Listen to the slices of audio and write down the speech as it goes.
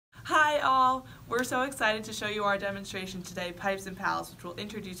Hi all! We're so excited to show you our demonstration today, Pipes and Pals, which will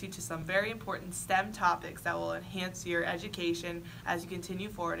introduce you to some very important STEM topics that will enhance your education as you continue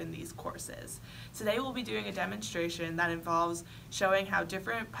forward in these courses. Today we'll be doing a demonstration that involves showing how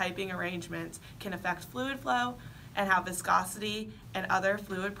different piping arrangements can affect fluid flow and how viscosity and other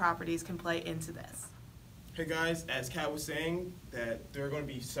fluid properties can play into this. Hey guys, as Kat was saying, that there are going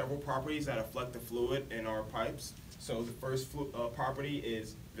to be several properties that affect the fluid in our pipes. So the first property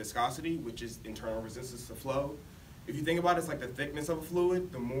is viscosity, which is internal resistance to flow. If you think about it, it's like the thickness of a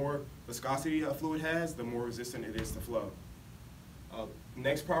fluid. The more viscosity a fluid has, the more resistant it is to flow.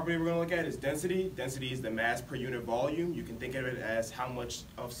 Next property we're going to look at is density. Density is the mass per unit volume. You can think of it as how much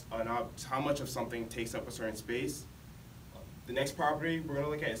of something takes up a certain space. The next property we're going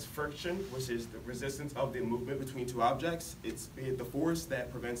to look at is friction, which is the resistance of the movement between two objects. It's the force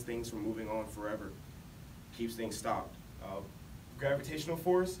that prevents things from moving on forever, keeps things stopped. Gravitational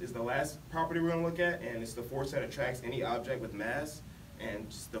force is the last property we're going to look at, and it's the force that attracts any object with mass, and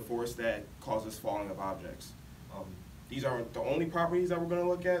it's the force that causes falling of objects. These aren't the only properties that we're going to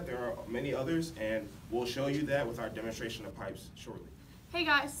look at. There are many others, and we'll show you that with our demonstration of pipes shortly. Hey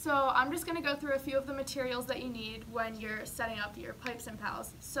guys, so I'm just going to go through a few of the materials that you need when you're setting up your Pipes and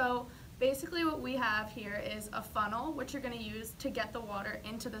Pals. So basically what we have here is a funnel, which you're going to use to get the water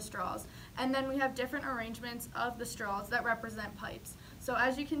into the straws. And then we have different arrangements of the straws that represent pipes. So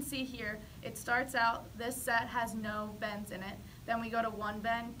as you can see here, it starts out, this set has no bends in it. Then we go to 1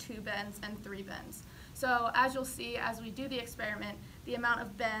 bend, 2 bends, and 3 bends. So as you'll see, as we do the experiment, the amount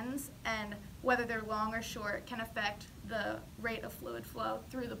of bends and whether they're long or short can affect the rate of fluid flow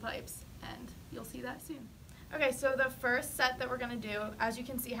through the pipes, and you'll see that soon. Okay, so the first set that we're going to do, as you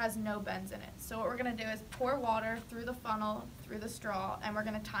can see, has no bends in it. So what we're going to do is pour water through the funnel, through the straw, and we're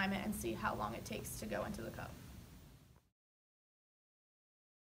going to time it and see how long it takes to go into the cup.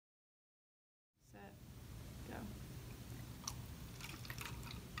 Set, go.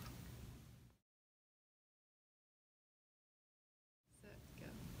 Set, go.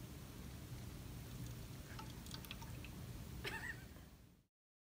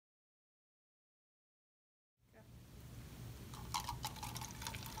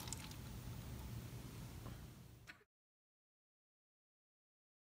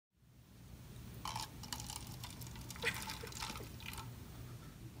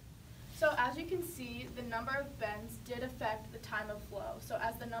 So as you can see, the number of bends did affect the time of flow. So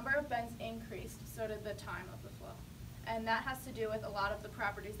as the number of bends increased, so did the time of the flow. And that has to do with a lot of the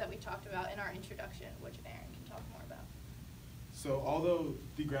properties that we talked about in our introduction, which Aaron can talk more about. So although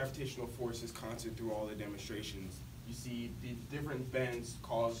the gravitational force is constant through all the demonstrations, you see the different bends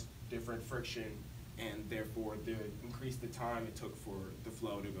cause different friction, and therefore they increase the time it took for the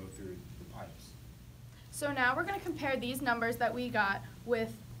flow to go through the pipes. So now we're going to compare these numbers that we got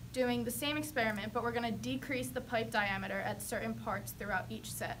with doing the same experiment, but we're going to decrease the pipe diameter at certain parts throughout each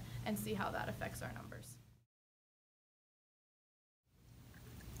set and see how that affects our numbers.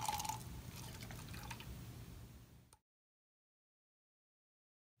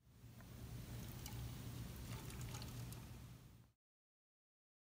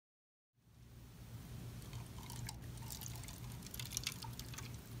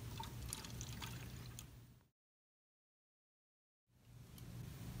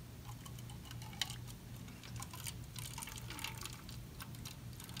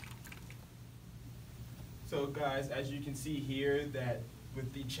 So guys, as you can see here, that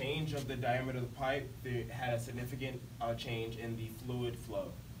with the change of the diameter of the pipe, they had a significant change in the fluid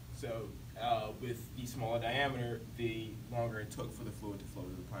flow. So with the smaller diameter, the longer it took for the fluid to flow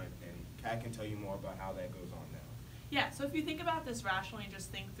through the pipe. And Kat can tell you more about how that goes on now. Yeah, so if you think about this rationally and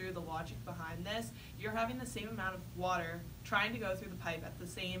just think through the logic behind this, you're having the same amount of water trying to go through the pipe at the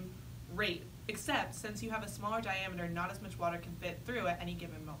same rate, except since you have a smaller diameter, not as much water can fit through at any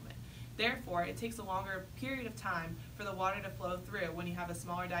given moment. Therefore, it takes a longer period of time for the water to flow through when you have a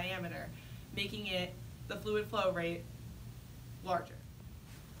smaller diameter, making it the fluid flow rate larger.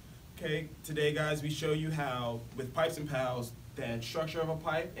 Okay, today guys, we show you how with Pipes and Pals, the structure of a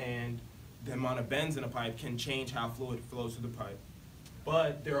pipe and the amount of bends in a pipe can change how fluid flows through the pipe.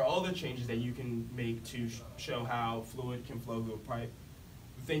 But there are other changes that you can make to show how fluid can flow through a pipe.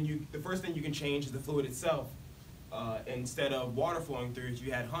 The first thing you can change is the fluid itself. Instead of water flowing through, if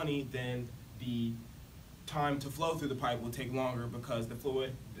you had honey, then the time to flow through the pipe will take longer because the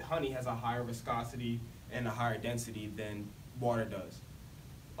honey has a higher viscosity and a higher density than water does.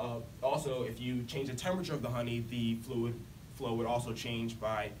 Also, if you change the temperature of the honey, the fluid flow would also change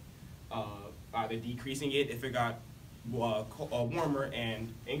by either decreasing it if it got warmer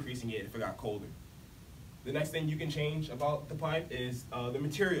and increasing it if it got colder. The next thing you can change about the pipe is the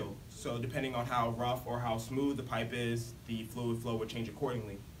material. So depending on how rough or how smooth the pipe is, the fluid flow will change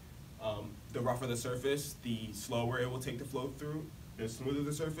accordingly. The rougher the surface, the slower it will take to flow through. The smoother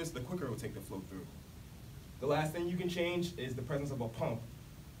the surface, the quicker it will take to flow through. The last thing you can change is the presence of a pump.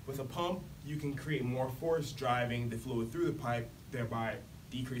 With a pump, you can create more force driving the fluid through the pipe, thereby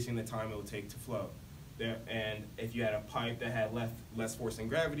decreasing the time it will take to flow. And if you had a pipe that had less force and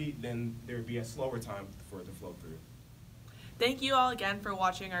gravity, then there would be a slower time for it to flow through. Thank you all again for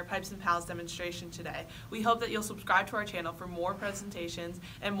watching our Pipes and Pals demonstration today. We hope that you'll subscribe to our channel for more presentations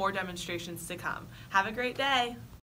and more demonstrations to come. Have a great day!